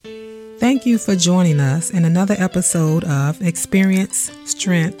Thank you for joining us in another episode of Experience,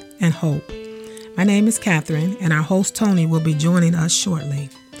 Strength, and Hope. My name is Catherine, and our host Tony will be joining us shortly.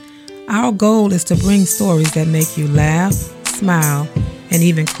 Our goal is to bring stories that make you laugh, smile, and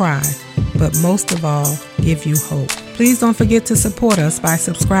even cry, but most of all, give you hope. Please don't forget to support us by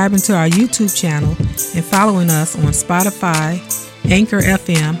subscribing to our YouTube channel and following us on Spotify, Anchor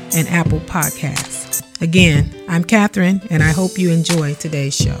FM, and Apple Podcasts. Again, I'm Catherine, and I hope you enjoy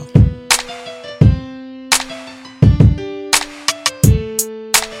today's show.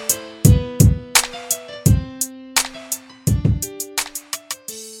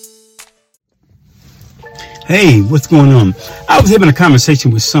 Hey, what's going on? I was having a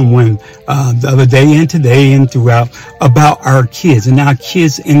conversation with someone the other day and today and throughout about our kids and our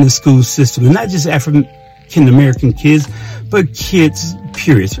kids in the school system, and not just African American kids, but kids,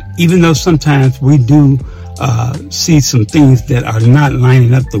 period. Even though sometimes we do see some things that are not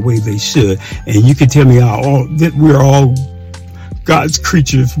lining up the way they should, and you can tell me that we're all God's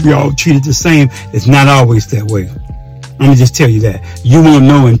creatures, we all treated the same. It's not always that way. Let me just tell you that. You won't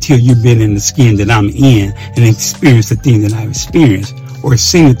know until you've been in the skin that I'm in and experienced the thing that I've experienced or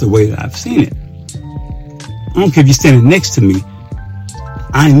seen it the way that I've seen it. I don't care if you're standing next to me.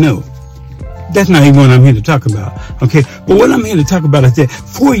 I know. That's not even what I'm here to talk about. Okay? But what I'm here to talk about is that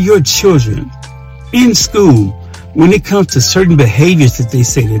for your children in school, when it comes to certain behaviors that they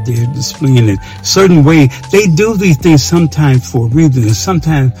say that they're displaying in certain way, they do these things sometimes for a reason, and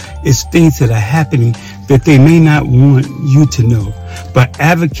sometimes it's things that are happening that they may not want you to know. But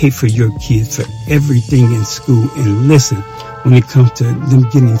advocate for your kids for everything in school, and listen when it comes to them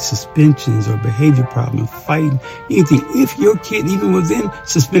getting suspensions or behavior problems, fighting, anything. If your kid even was in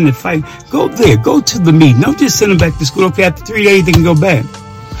suspended fight, go there, go to the meeting. Don't just send them back to school. Okay, after 3 days they can go back.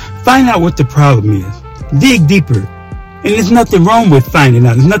 Find out what the problem is. Dig deeper. And there's nothing wrong with finding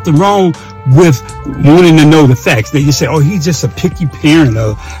out. There's nothing wrong with wanting to know the facts. They just say, oh, he's just a picky parent,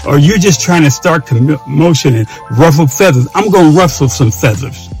 or you're just trying to start commotion and ruffle feathers. I'm going to ruffle some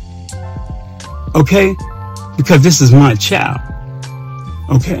feathers. Okay? Because this is my child.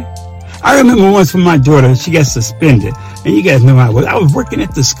 Okay? I remember once when my daughter, she got suspended. And you guys know how I was working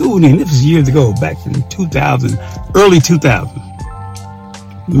at the school then. This was years ago, back in 2000, early 2000.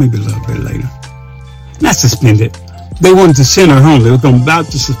 Maybe a little bit later. Not suspended. They wanted to send her home. They were about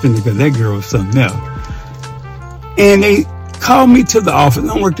to suspend her because that girl was something else. And they called me to the office. I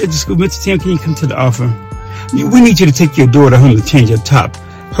don't work at the school. Mr. Tim, can you come to the office? We need you to take your daughter home to change her top.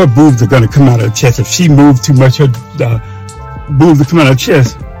 Her boobs are going to come out of her chest. If she moves too much, her boobs will come out of her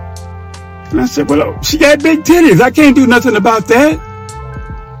chest. And I said, well, she got big titties. I can't do nothing about that.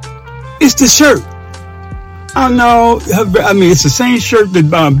 It's the shirt. I know. I mean, it's the same shirt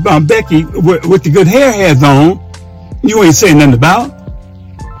that Becky with the good hair has on. You ain't saying nothing about.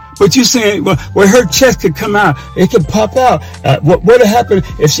 But you saying, well, where her chest could come out, it could pop out. What would happen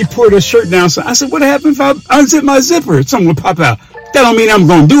if she pulled her shirt down? So I said, what happened if I unzip my zipper? Something would pop out. That don't mean I'm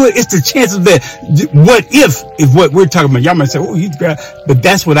going to do it. It's the chances that what if is what we're talking about. Y'all might say, oh, he's got, but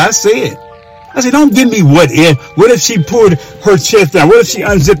that's what I said. I said, don't give me what if. What if she pulled her chest down? What if she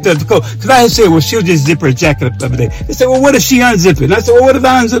unzipped the coat? Because I had said, well, she'll just zip her jacket up the other day. They said, well, what if she unzipped it? And I said, well, what if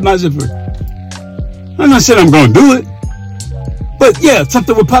I unzip my zipper? I'm not saying I'm going to do it. But yeah,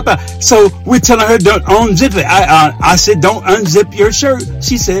 something would pop out. So we're telling her, don't unzip it. I said, don't unzip your shirt.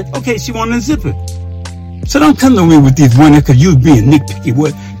 She said, okay, she won't unzip it. So don't come to me with these wonders because you being nitpicky.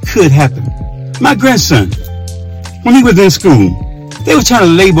 What could happen? My grandson, when he was in school, they were trying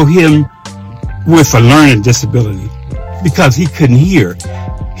to label him with a learning disability because he couldn't hear.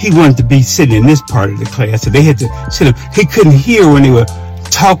 He wanted to be sitting in this part of the class, so they had to sit him. He couldn't hear when they were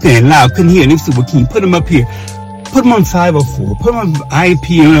talking loud, couldn't hear. And they said, well, can you put him up here? Put him on 504, put him on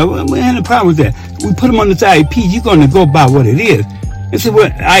IEP. We had a problem with that. We put him on this IEP, you're going to go by what it is. They said, well,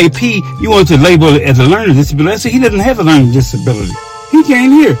 IEP, you want to label it as a learning disability. I said, he doesn't have a learning disability. He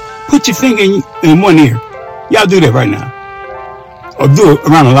can't hear. Put your finger in one ear. Y'all do that right now. Or do it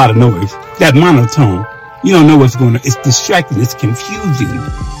around a lot of noise. That monotone. You don't know what's going on. It's distracting. It's confusing.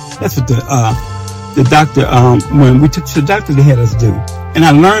 That's what the doctor, when we took to the doctor, they had us do. And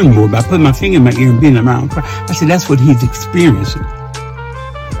I learned more by putting my finger in my ear and being around. I said, that's what he's experiencing.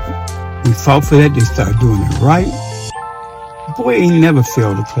 We fought for that. They started doing it right. Boy ain't never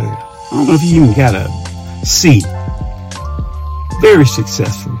failed a class. I don't know if he even got a C. Very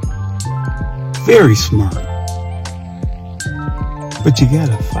successful. Very smart. But you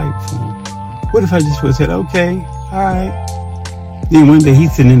gotta fight for him. What if I just would have said, okay, all right. Then one day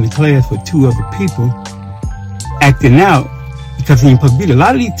he's sitting in the class with two other people acting out because he ain't supposed to be there. A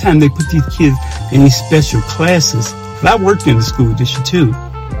lot of these times they put these kids in these special classes. I worked in the school district too.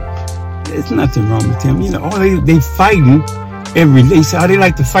 There's nothing wrong with them. They fighting every day. So they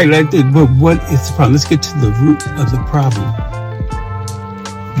like to fight like this. But what is the problem? Let's get to the root of the problem.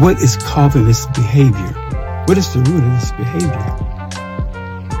 What is causing this behavior? What is the root of this behavior?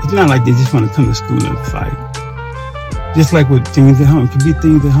 It's not like they just want to come to school and fight. Just like with things at home. It could be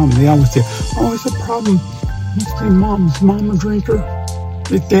things at home. They always say, oh, it's a problem. Must be mom's mom a drinker.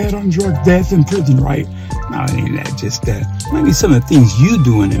 If dad on drugs, dad's in prison, right? No, it ain't that, just that. Maybe some of the things you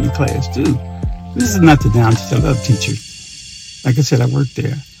doing in the class, too. This is not the down teacher. I love teachers. Like I said, I work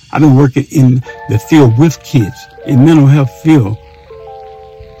there. I've been working in the field with kids, in mental health field,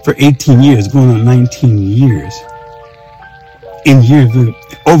 for 18 years, going on 19 years.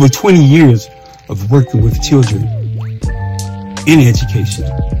 Over 20 years of working with children in education,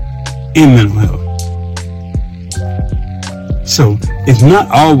 in mental health. So it's not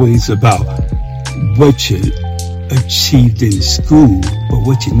always about what you achieved in school, but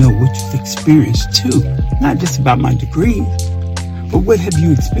what what you've experienced too. Not just about my degrees, but what have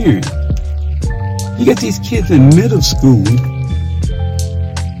you experienced? You got these kids in middle school,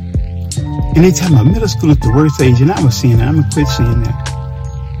 and they tell me middle school is the worst age, and I was saying that. I'm going to quit saying that.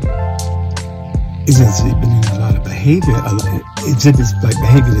 It's exhibiting a lot of behavior. Exhibits like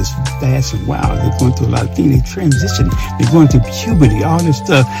behavior that's fast and wild. They're going through a lot of things. They transition. They're going through puberty, all this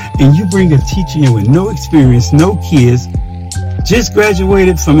stuff. And you bring a teacher in with no experience, no kids, just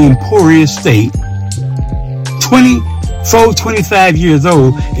graduated from Emporia State, 24, 25 years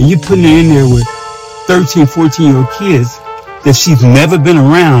old, and you're putting her in there with 13, 14-year-old kids that she's never been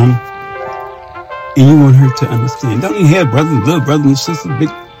around, and you want her to understand. Don't even have brothers and little brothers and sisters, big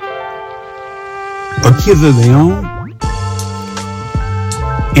or kids of their own,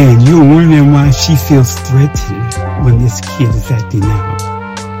 and you're wondering why she feels threatened when this kid is acting out,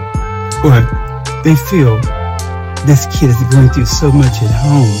 or they feel this kid is going through so much at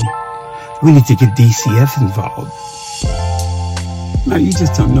home, we need to get DCF involved. No, you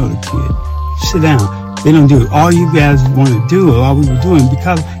just don't know the kid. Sit down. They don't do it. All you guys want to do, or all we were doing,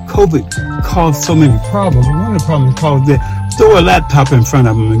 because COVID caused so many problems. One of the problems caused that throw a laptop in front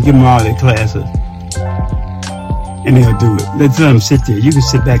of them and give them all their classes. And they'll do it. Let them sit there. You can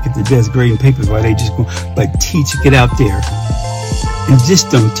sit back at the desk grading papers while they just go, but teach, get out there. And just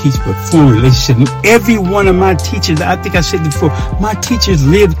don't teach, but form a relationship. Every one of my teachers, I think I said before, my teachers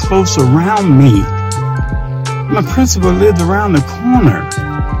lived close around me. My principal lived around the corner.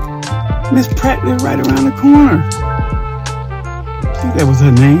 Miss Pratt lived right around the corner. I think that was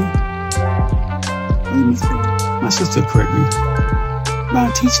her name. My sister correct me. My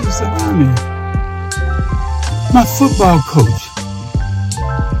teachers around me. My football coach.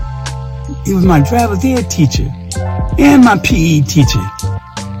 He was my driver's ed teacher and my PE teacher.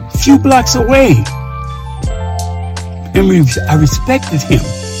 A few blocks away. And I respected him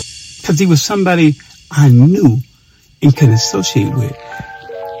because he was somebody I knew and could associate with.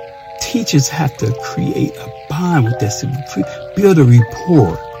 Teachers have to create a bond with that student, build a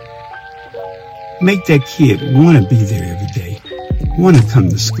rapport. Make that kid want to be there every day, want to come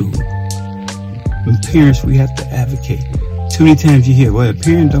to school. And parents, we have to advocate. Too many times you hear, well, a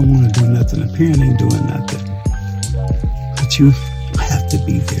parent don't want to do nothing. A parent ain't doing nothing. But you have to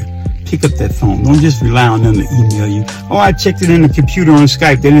be there. Pick up that phone. Don't just rely on them to email you. Oh, I checked it in the computer on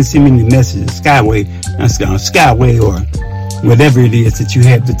Skype. They didn't send me any messages. Skyway or whatever it is that you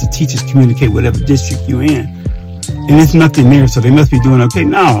have that the teachers communicate whatever district you're in. And there's nothing there, so they must be doing okay.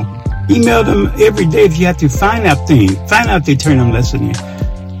 No. Email them every day if you have to find out things. Find out if they turn them lesson in.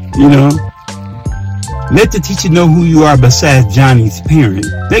 You know? Let the teacher know who you are besides Johnny's parent.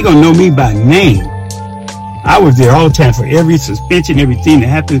 They're going to know me by name. I was there all the time for every suspension, everything that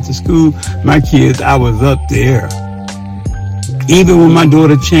happened at the school. My kids, I was up there. Even when my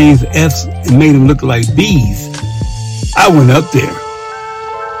daughter changed F's and made them look like B's, I went up there.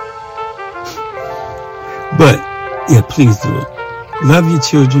 But, yeah, please do it. Love your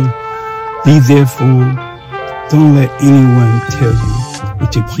children. Be there for them. Don't let anyone tell you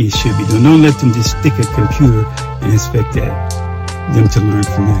what your kids should be doing. Don't let them just stick a computer and expect them to learn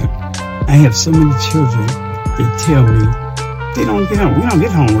from that. I have so many children that tell me we don't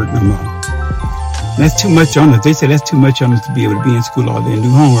get homework no more. That's too much on us. They say that's too much on us to be able to be in school all day and do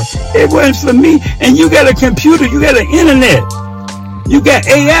homework. It wasn't for me. And you got a computer, you got an internet, you got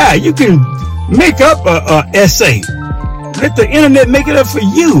AI. You can make up a essay. Let the internet make it up for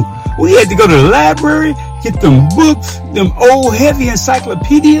you. We had to go to the library, get them books, them old heavy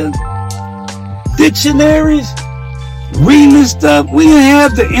encyclopedias, dictionaries, reading this stuff. We didn't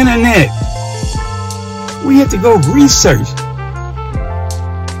have the internet. We had to go research,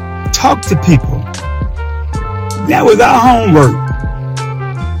 talk to people. That was our homework.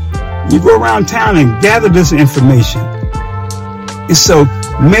 You go around town and gather this information. And so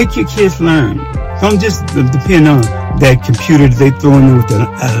make your kids learn. Don't just depend on that computer that they throw in with the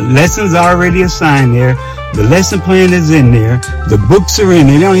lessons already assigned there. The lesson plan is in there. The books are in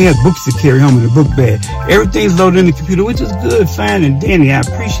there. They don't have books to carry home in the book bag. Everything's loaded in the computer, which is good, fine, and dandy. I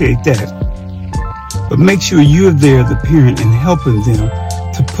appreciate that. But make sure you're there, the parent, and helping them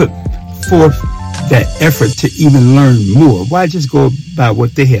to put forth that effort to even learn more. Why just go by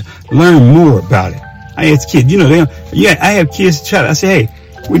what they have? Learn more about it. I ask kids, I have kids try. I say, hey,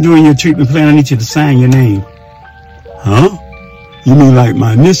 we're doing your treatment plan. I need you to sign your name. Huh? You mean like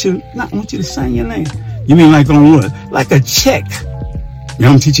my initial? No, I want you to sign your name. You mean like on what? Like a check. I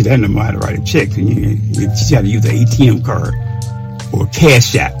don't teach you that no more, how to write a check. You teach you how to use an ATM card or a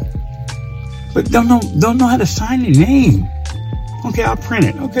cash app. But don't know how to sign your name. Okay, I'll print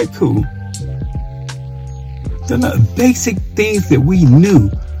it. Okay, cool. The basic things that we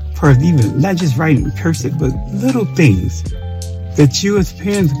knew, for even not just writing cursive, but little things that you as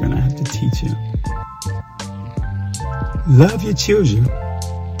parents are going to have to teach them. Love your children,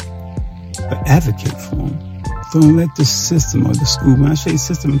 but advocate for them. Don't let the system or the school, when I say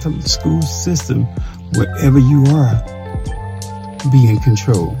system, I'm talking about the school system, wherever you are, be in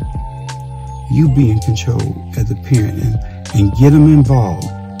control. You be in control as a parent and get them involved.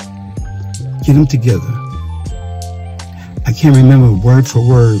 Get them together. I can't remember word for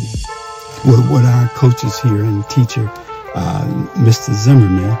word what our coaches here and teacher, Mr.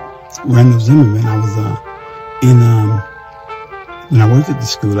 Zimmerman, Randall Zimmerman. I was when I worked at the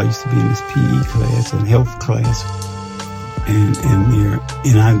school, I used to be in this PE class and health class, and at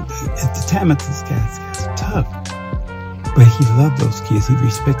the time, this guy's tough, but he loved those kids. He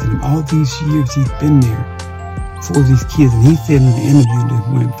respected them. All these years he's been there for these kids, and he said in an interview that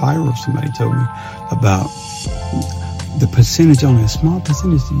went viral, somebody told me about the percentage, only a small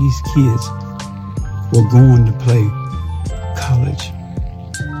percentage of these kids will go on to play college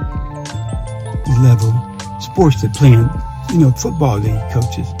level sports. They're playing, football league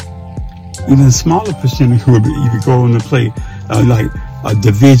coaches. Even a smaller percentage will either go on to play like a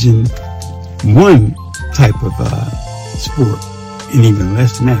Division I type of sport, and even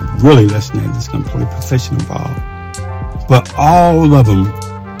less than that, really less than that, that's going to play professional ball. But all of them,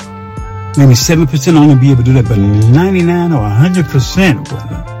 maybe 7% only be able to do that, but 99 or 100%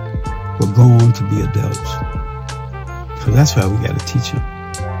 will go on to be adults. So that's why we got to teach them.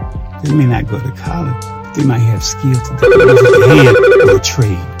 They may not go to college, but they might have skills to do hand or a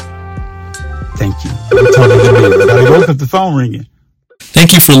trade. Thank you. I woke up the phone ringing.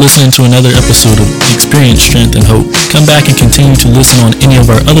 Thank you for listening to another episode of Experience, Strength, and Hope. Come back and continue to listen on any of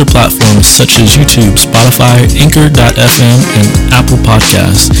our other platforms such as YouTube, Spotify, Anchor.fm, and Apple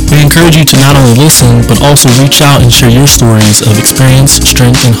Podcasts. We encourage you to not only listen, but also reach out and share your stories of experience,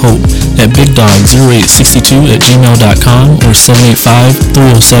 strength, and hope at bigdog0862@gmail.com or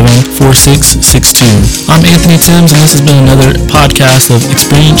 785-307-4662. I'm Anthony Timms, and this has been another podcast of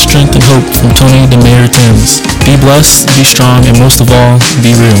Experience, Strength, and Hope from Tony the Mayor Timms. Be blessed, be strong, and most of all,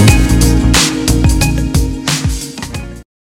 be real.